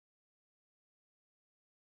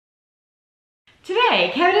Today,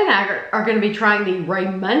 Kevin and I are going to be trying the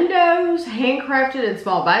Raymundo's handcrafted in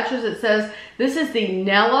small batches. It says this is the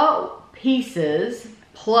Nilla pieces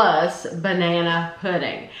plus banana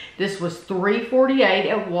pudding. This was $3.48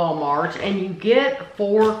 at Walmart, and you get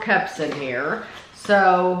 4 cups in here.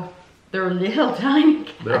 So they're little tiny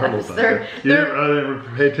cups. They're little tiny. I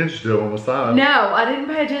didn't pay attention to them on the side. No, I didn't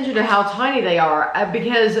pay attention to how tiny they are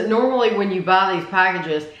because normally when you buy these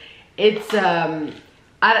packages, it's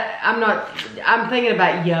I'm thinking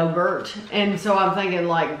about yogurt, and so I'm thinking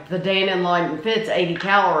like the Dannon Light Fit's 80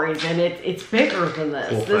 calories, and it's bigger than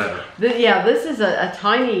this. This is a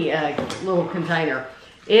tiny little container.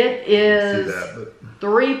 It is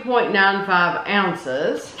 3.95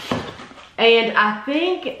 ounces, and I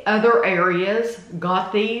think other areas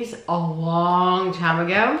got these a long time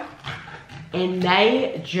ago, and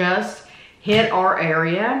they just hit our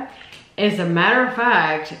area. As a matter of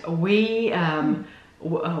fact, we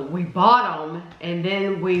bought them and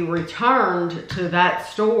then we returned to that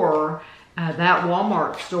store, that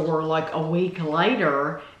Walmart store, like a week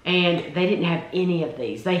later, and they didn't have any of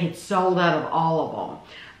these. They had sold out of all of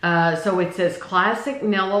them. So it says classic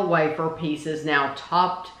Nilla wafer pieces now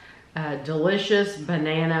topped delicious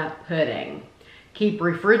banana pudding. Keep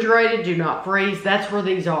refrigerated, do not freeze. That's where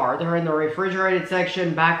these are. They're in the refrigerated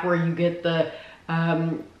section, back where you get the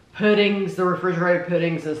puddings, the refrigerated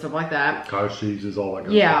puddings and stuff like that. Cottage cheeses, all that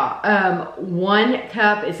good stuff. 1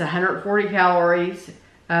 cup is 140 calories.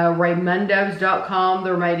 Raymundos.com.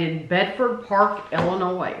 They're made in Bedford Park,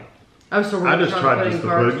 Illinois. Oh, so I just tried just the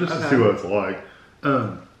pudding just to see what it's like.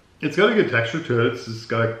 It's got a good texture to it. It's just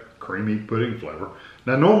got a creamy pudding flavor.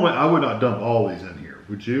 Now, normally I would not dump all these in here,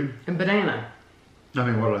 would you? And banana. I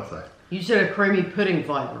mean, what did I say? You said a creamy pudding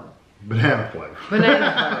flavor. Banana flavor.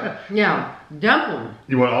 Banana flavor. Yeah. Dump them.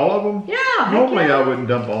 You want all of them? Yeah. Normally I wouldn't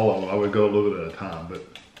dump all of them. I would go a little bit at a time, but.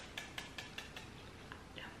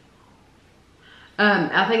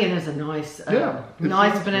 I think it has a nice,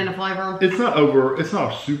 nice banana flavor. It's not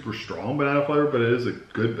a super strong banana flavor, but it is a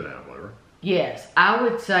good banana flavor. Yes. I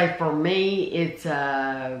would say for me, it's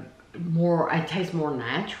it tastes more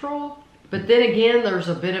natural. But then again, there's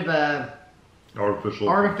a bit of a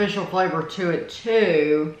artificial flavor to it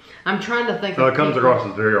too. I'm trying to think. So it comes across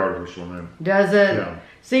as very artificial, man. Does it? Yeah.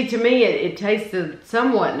 See, to me, it tasted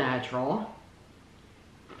somewhat natural.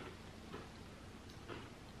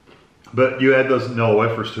 But you add those Nilla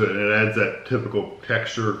wafers to it, and it adds that typical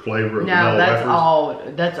texture, flavor of the Nilla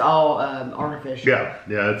wafers. That's all artificial. Yeah,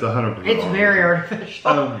 it's 100%. It's very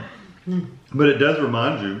artificial. But it does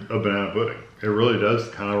remind you of banana pudding. It really does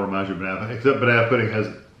kind of remind you of banana pudding, except banana pudding has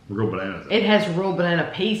real bananas in it. It has real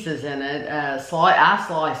banana pieces in it. I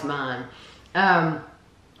sliced mine. That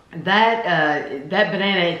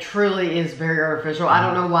banana, it truly is very artificial. I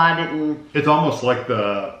don't know why I didn't. It's almost like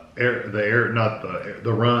the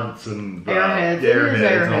runts and the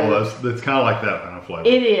airheads and all those. It's kind of like that kind of flavor.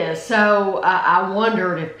 It is. So I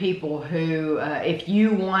wondered if people who, if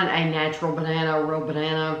you want a natural banana, a real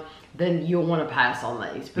banana, then you'll want to pass on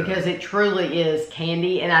these because it truly is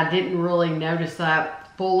candy, and I didn't really notice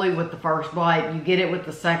that fully with the first bite. You get it with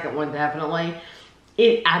the second one, definitely.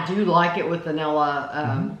 I do like it with the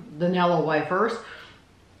Nilla wafers.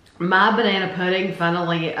 My banana pudding,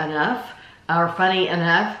 funny enough,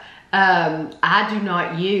 I do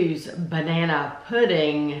not use banana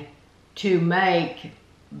pudding to make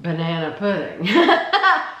banana pudding.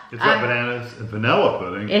 It's got bananas and vanilla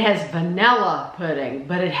pudding. It has vanilla pudding,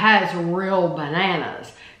 but it has real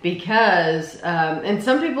bananas because, and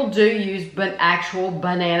some people do use actual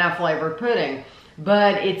banana flavored pudding,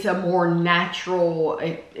 but it's a more natural,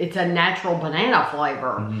 it's a natural banana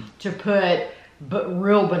flavor to put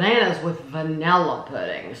real bananas with vanilla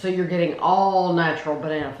pudding. So you're getting all natural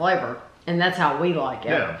banana flavor, and that's how we like it.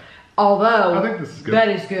 Yeah. Although, I think this is good. That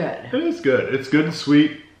is good. It is good. It's good and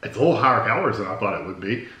sweet. It's a little higher calories than I thought it would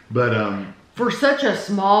be, but for such a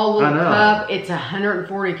small little cup, it's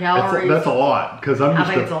 140 calories. That's a lot because I'm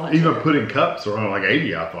used to even putting cups around like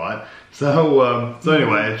 80. I thought so.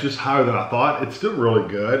 Anyway, it's just higher than I thought. It's still really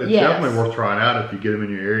good. It's definitely worth trying out if you get them in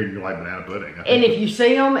your area and you like banana pudding. And if you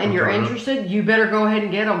see them and you're interested, you better go ahead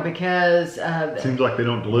and get them because it seems like they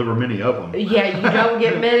don't deliver many of them. Yeah, you don't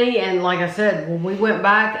get many, and like I said, when we went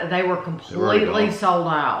back, they were completely sold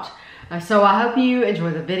out. So I hope you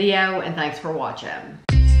enjoyed the video, and thanks for watching.